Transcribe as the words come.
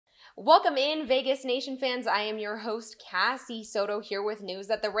Welcome in, Vegas Nation fans. I am your host, Cassie Soto, here with news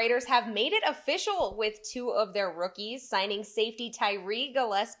that the Raiders have made it official with two of their rookies, signing safety Tyree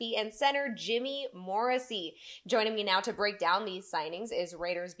Gillespie and center Jimmy Morrissey. Joining me now to break down these signings is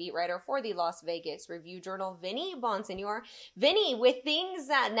Raiders beat writer for the Las Vegas Review-Journal, Vinny Bonsignor. Vinny, with things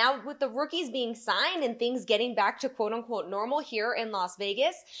now with the rookies being signed and things getting back to quote-unquote normal here in Las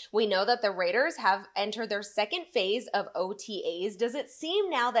Vegas, we know that the Raiders have entered their second phase of OTAs. Does it seem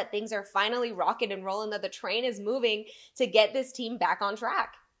now that things are finally rocking and rolling, that the train is moving to get this team back on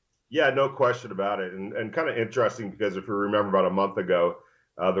track? Yeah, no question about it. And kind of interesting because if you remember about a month ago,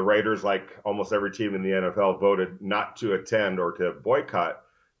 the Raiders, like almost every team in the NFL, voted not to attend or to boycott,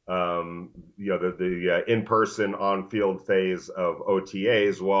 the in-person on-field phase of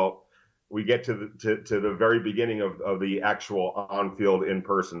OTAs. Well, we get to the very beginning of the actual on-field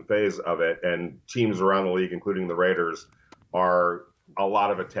in-person phase of it, and teams around the league, including the Raiders, are a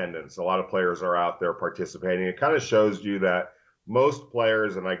lot of attendance. A lot of players are out there participating. It kind of shows you that most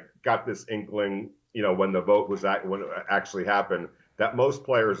players, and I got this inkling, when the vote when it actually happened, that most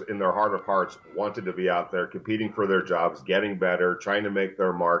players in their heart of hearts wanted to be out there competing for their jobs, getting better, trying to make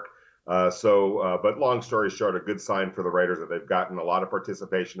their mark. But long story short, a good sign for the Raiders that they've gotten a lot of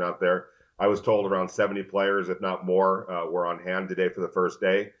participation out there. I was told around 70 players, if not more, were on hand today for the first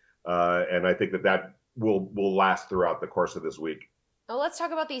day. And I think that will last throughout the course of this week. Well, let's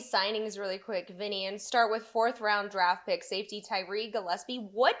talk about these signings really quick, Vinny, and start with fourth-round draft pick safety Tyree Gillespie.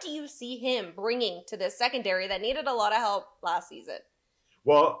 What do you see him bringing to this secondary that needed a lot of help last season?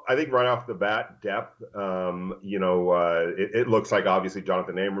 Well, I think right off the bat, depth. It looks like obviously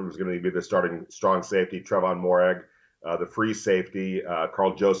Jonathan Abram is going to be the starting strong safety. Trevon Morag, the free safety.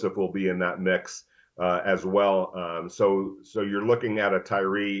 Carl Joseph will be in that mix as well. So you're looking at a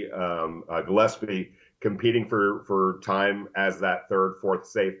Tyree Gillespie competing for time as that third or fourth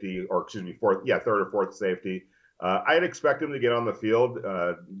safety. I'd expect him to get on the field.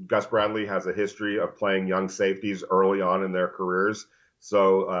 Gus Bradley has a history of playing young safeties early on in their careers.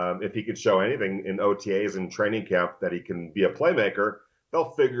 So if he could show anything in OTAs and training camp that he can be a playmaker,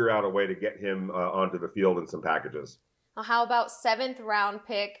 they'll figure out a way to get him onto the field in some packages. Well, how about seventh-round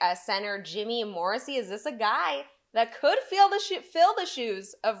pick center Jimmy Morrissey? Is this a guy that could fill the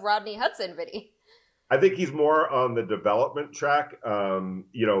shoes of Rodney Hudson, Vinny? I think he's more on the development track.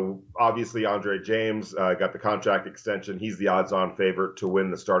 Obviously Andre James got the contract extension. He's the odds-on favorite to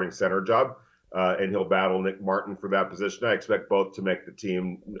win the starting center job, and he'll battle Nick Martin for that position. I expect both to make the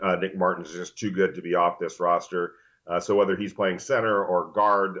team. Nick Martin's just too good to be off this roster. So whether he's playing center or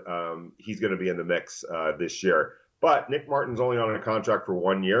guard, he's going to be in the mix this year. But Nick Martin's only on a contract for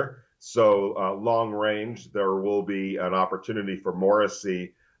 1 year. So long range, there will be an opportunity for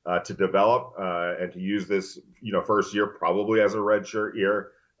Morrissey to develop and to use this, first year probably as a redshirt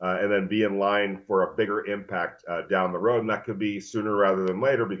year, and then be in line for a bigger impact down the road. And that could be sooner rather than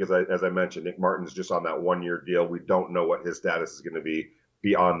later because, as I mentioned, Nick Martin's just on that 1 year deal. We don't know what his status is going to be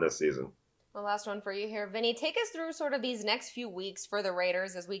beyond this season. Well, last one for you here, Vinny. Take us through sort of these next few weeks for the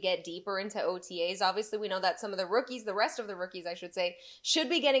Raiders as we get deeper into OTAs. Obviously, we know that some of the rookies, the rest of the rookies, I should say, should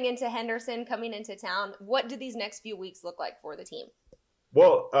be getting into Henderson, coming into town. What do these next few weeks look like for the team?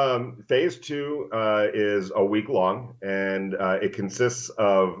 Well, phase two is a week long, and it consists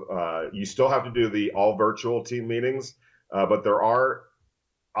of you still have to do the all virtual team meetings, but there are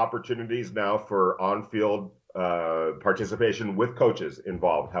opportunities now for on-field participation with coaches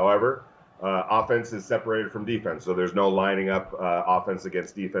involved. However, offense is separated from defense, so there's no lining up offense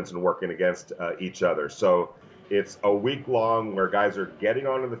against defense and working against each other. So it's a week long where guys are getting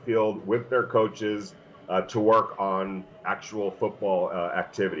onto the field with their coaches to work on actual football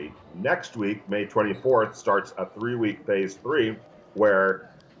activity. Next week, May 24th, starts a 3-week phase 3 where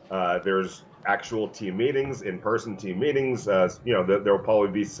there's actual team meetings, in-person team meetings. There'll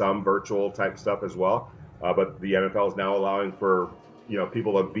probably be some virtual type stuff as well. But the NFL is now allowing for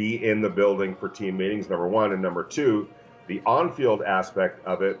people to be in the building for team meetings, number one. And number two, the on-field aspect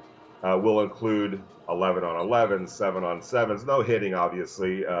of it will include 11-on-11, 7-on-7s. No hitting,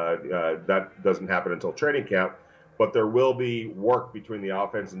 obviously. That doesn't happen until training camp. But there will be work between the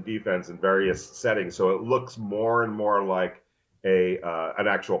offense and defense in various settings. So it looks more and more like an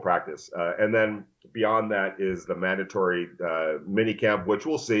actual practice. And then beyond that is the mandatory mini camp, which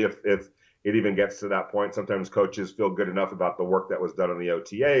we'll see if it even gets to that point. Sometimes coaches feel good enough about the work that was done on the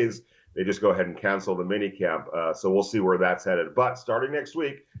OTAs, they just go ahead and cancel the mini camp. So we'll see where that's headed. But starting next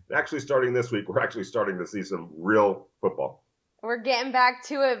week, actually starting this week, we're actually starting to see some real football. We're getting back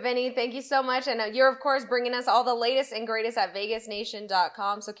to it, Vinny. Thank you so much. And you're, of course, bringing us all the latest and greatest at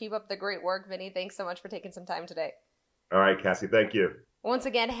vegasnation.com. So keep up the great work, Vinny. Thanks so much for taking some time today. All right, Cassie. Thank you. Once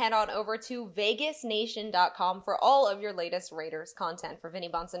again, head on over to vegasnation.com for all of your latest Raiders content. For Vinny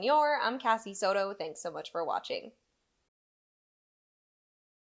Bonsignor, I'm Cassie Soto. Thanks so much for watching.